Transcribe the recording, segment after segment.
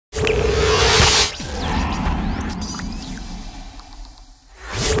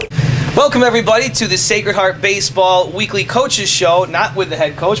Welcome everybody to the Sacred Heart Baseball Weekly Coaches Show, not with the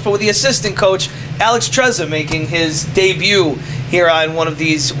head coach, but with the assistant coach, Alex Trezza, making his debut here on one of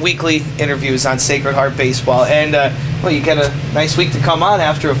these weekly interviews on Sacred Heart Baseball. And, well, you get a nice week to come on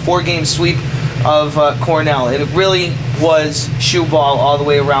after a 4-game sweep of Cornell. It really was shoe ball all the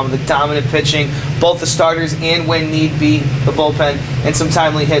way around with the dominant pitching, both the starters and, when need be, the bullpen, and some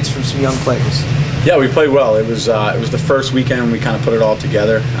timely hits from some young players. Yeah, we played well. It was the first weekend we kind of put it all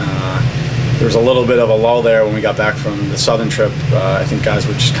together. There was a little bit of a lull there when we got back from the southern trip. I think guys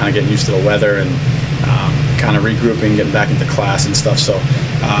were just kind of getting used to the weather and kind of regrouping, getting back into class and stuff. So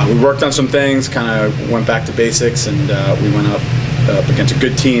we worked on some things, kind of went back to basics, and we went up against a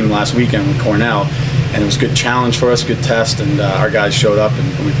good team last weekend with Cornell. And it was a good challenge for us, good test, and our guys showed up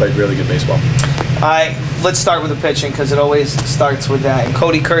and we played really good baseball. Let's start with the pitching because it always starts with that. And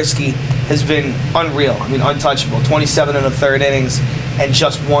Cody Kursky has been unreal. I mean, untouchable. 27 1/3 innings and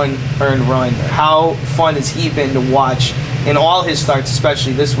just 1 earned run. How fun has he been to watch in all his starts,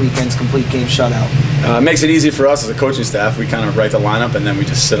 especially this weekend's complete game shutout? It makes it easy for us as a coaching staff. We kind of write the lineup and then we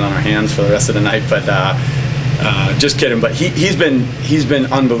just sit on our hands for the rest of the night. But just kidding. But he's been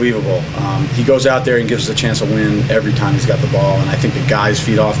unbelievable. He goes out there and gives us a chance to win every time he's got the ball, and I think the guys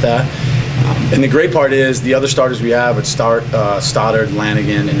feed off that. And the great part is the other starters we have at Stoddard,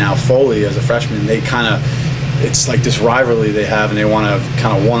 Lanigan, and now Foley as a freshman, they kind of, it's like this rivalry they have, and they want to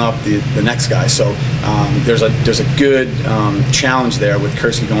kind of one-up the next guy. So there's a good challenge there with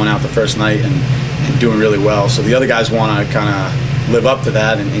Kursky going out the first night and doing really well. So the other guys want to kind of live up to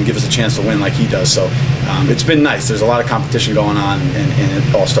that and give us a chance to win like he does. So it's been nice. There's a lot of competition going on, and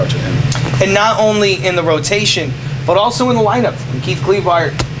it all starts with him. And not only in the rotation, but also in the lineup. And Keith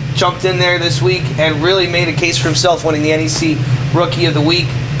Kleebart jumped in there this week and really made a case for himself, winning the NEC Rookie of the Week.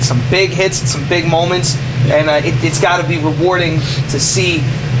 Some big hits, some big moments, and it's got to be rewarding to see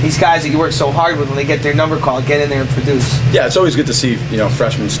these guys that you work so hard with, when they get their number called, get in there and produce. Yeah, it's always good to see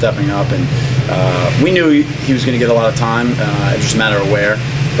freshmen stepping up, and we knew he was going to get a lot of time. It was just a matter of where.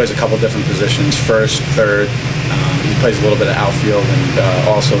 He plays a couple different positions: first, third. He plays a little bit of outfield and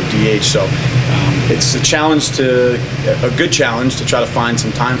also DH. So it's a good challenge to try to find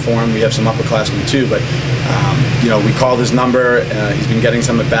some time for him. We have some upperclassmen too, but we called his number. He's been getting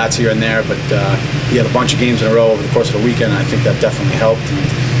some at bats here and there, but he had a bunch of games in a row over the course of the weekend. And I think that definitely helped.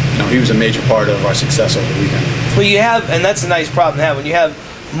 And, he was a major part of our success over the weekend. Well, you have, and that's a nice problem to have, when you have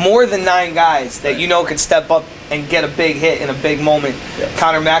more than 9 guys that can step up and get a big hit in a big moment. Yeah.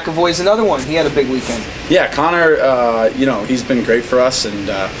 Connor McAvoy's another one. He had a big weekend. Yeah, Connor, he's been great for us, and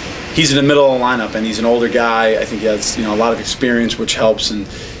he's in the middle of the lineup, and he's an older guy. I think he has a lot of experience, which helps, and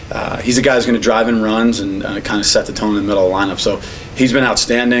he's a guy who's going to drive in runs and kind of set the tone in the middle of the lineup. So he's been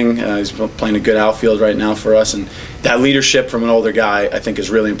outstanding. He's playing a good outfield right now for us, and that leadership from an older guy, I think,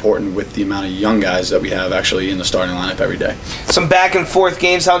 is really important with the amount of young guys that we have actually in the starting lineup every day. Some back and forth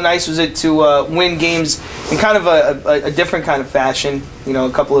games. How nice was it to win games in kind of a different kind of fashion? A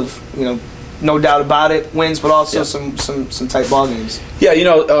couple of no doubt about it, wins, but also some tight ball games. Yeah,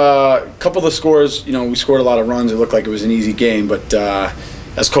 a couple of the scores, we scored a lot of runs. It looked like it was an easy game, but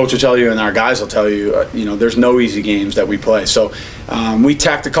as coach will tell you and our guys will tell you, there's no easy games that we play. So we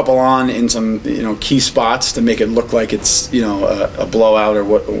tacked a couple on in some key spots to make it look like it's a blowout or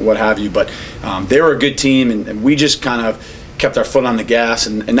what have you. But they were a good team, and we just kind of kept our foot on the gas,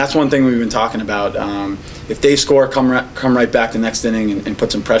 and that's one thing we've been talking about. If they score, come right back the next inning and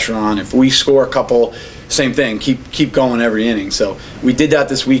put some pressure on. If we score a couple, same thing. Keep going every inning. So we did that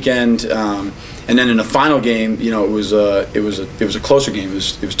this weekend. And then in the final game, it was a closer game. It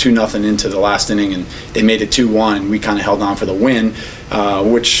was 2-0 into the last inning, and they made it 2-1. And we kind of held on for the win,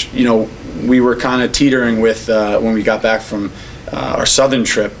 which we were kind of teetering with when we got back from our southern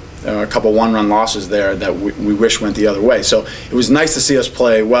trip. A couple one-run losses there that we wish went the other way. So it was nice to see us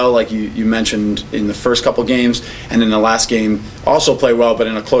play well, like you mentioned in the first couple games, and in the last game also play well, but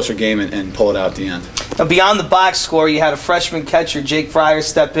in a closer game and pull it out at the end. Now, beyond the box score, you had a freshman catcher, Jake Fryer,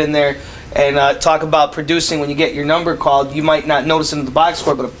 step in there and talk about producing when you get your number called. You might not notice it in the box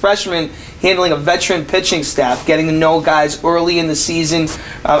score, but a freshman handling a veteran pitching staff, getting to know guys early in the season.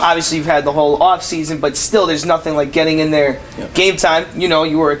 Obviously, you've had the whole off season, but still, there's nothing like getting in there game time.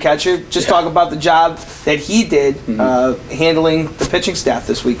 You were a catcher. Just talk about the job that he did handling the pitching staff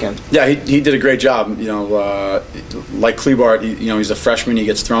this weekend. Yeah, he did a great job. Like Kleebart, he's a freshman. He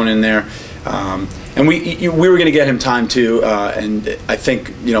gets thrown in there. And we were going to get him time too, and I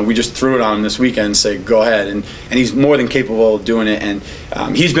think we just threw it it on him this weekend and say, go ahead. And he's more than capable of doing it. And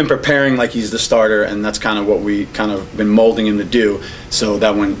he's been preparing like he's the starter, and that's kind of what we kind of been molding him to do, so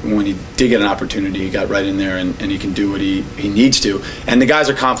that when he did get an opportunity, he got right in there and he can do what he needs to. And the guys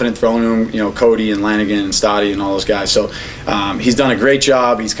are confident throwing him, you know, Cody and Lanigan and Stoddy and all those guys. So he's done a great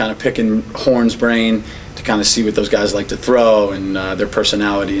job. He's kind of picking Horn's brain to kind of see what those guys like to throw and their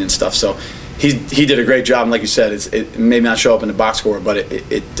personality and stuff. So he did a great job, and like you said, it may not show up in the box score, but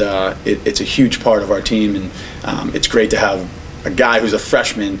it's a huge part of our team, and it's great to have a guy who's a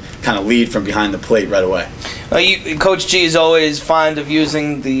freshman kind of lead from behind the plate right away. Coach G is always fond of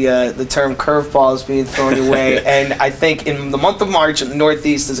using the term curveballs being thrown your way, and I think in the month of March in the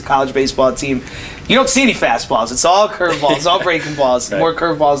Northeast as a college baseball team, you don't see any fastballs. It's all curveballs, it's all breaking balls. Right. More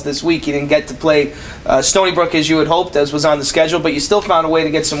curveballs this week. You didn't get to play Stony Brook as you had hoped, as was on the schedule, but you still found a way to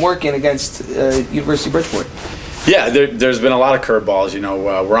get some work in against University of Bridgeport. Yeah, there's been a lot of curveballs. You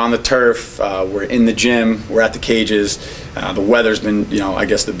know, we're on the turf, we're in the gym, we're at the cages. The weather's been, you know, I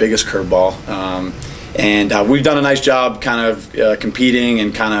guess the biggest curveball. And we've done a nice job kind of competing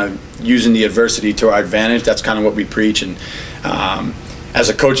and kind of using the adversity to our advantage. That's kind of what we preach. And as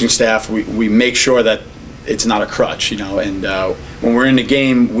a coaching staff, we make sure that it's not a crutch, you know. And when we're in the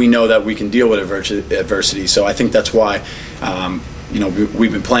game, we know that we can deal with adversity. So I think that's why, you know,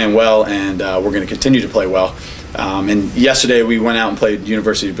 we've been playing well, and we're going to continue to play well. And yesterday we went out and played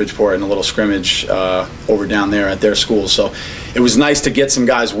University of Bridgeport in a little scrimmage over down there at their school. So it was nice to get some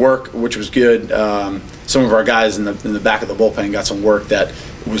guys work, which was good. Some of our guys in the back of the bullpen got some work that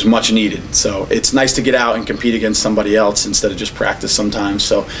was much needed. So it's nice to get out and compete against somebody else instead of just practice sometimes.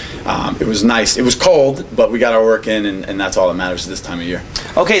 So it was nice. It was cold, but we got our work in, and that's all that matters this time of year.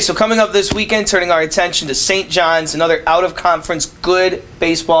 Okay, so coming up this weekend, turning our attention to St. John's, another out-of-conference good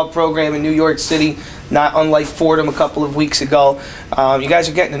baseball program in New York City, not unlike Fordham a couple of weeks ago. You guys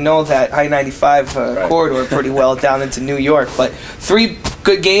are getting to know that I-95 right. corridor pretty well down into New York. But 3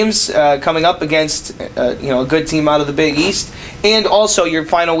 good games coming up against you know, a good team out of the Big East, and also your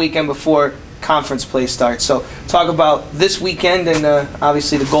final weekend before conference play starts. So talk about this weekend, and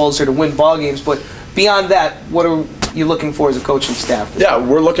obviously the goals are to win ball games. But beyond that, what are you looking for as a coaching staff? Yeah,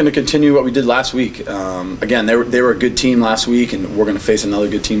 we're looking to continue what we did last week. Again, they were a good team last week, and we're going to face another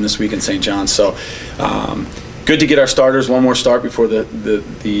good team this week in St. John's. So good to get our starters one more start before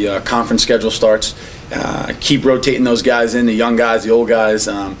the conference schedule starts. Keep rotating those guys in, the young guys, the old guys,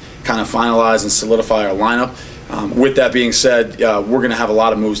 kind of finalize and solidify our lineup. With that being said, we're going to have a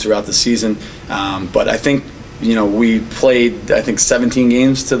lot of moves throughout the season, but I think, you know, we played, I think, 17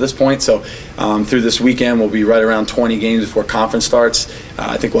 games to this point. So through this weekend, we'll be right around 20 games before conference starts.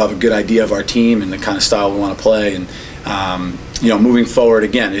 I think we'll have a good idea of our team and the kind of style we want to play. And you know, moving forward,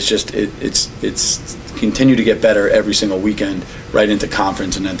 again, it's just it's continue to get better every single weekend, right into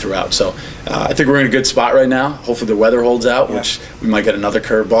conference and then throughout. So I think we're in a good spot right now. Hopefully the weather holds out, which we might get another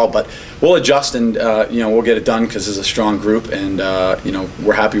curveball, but we'll adjust, and you know, we'll get it done because it's a strong group, and you know,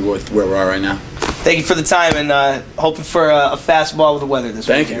 we're happy with where we are right now. Thank you for the time, and hoping for a fastball with the weather this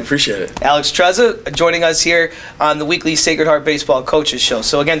weekend. Thank you, appreciate it. Alex Trezza joining us here on the weekly Sacred Heart Baseball Coaches Show.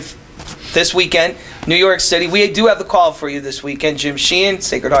 So again, this weekend, New York City. We do have the call for you this weekend. Jim Sheehan,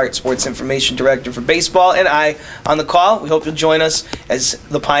 Sacred Heart Sports Information Director for Baseball, and I on the call. We hope you'll join us as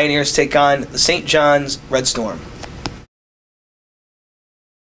the Pioneers take on the St. John's Red Storm.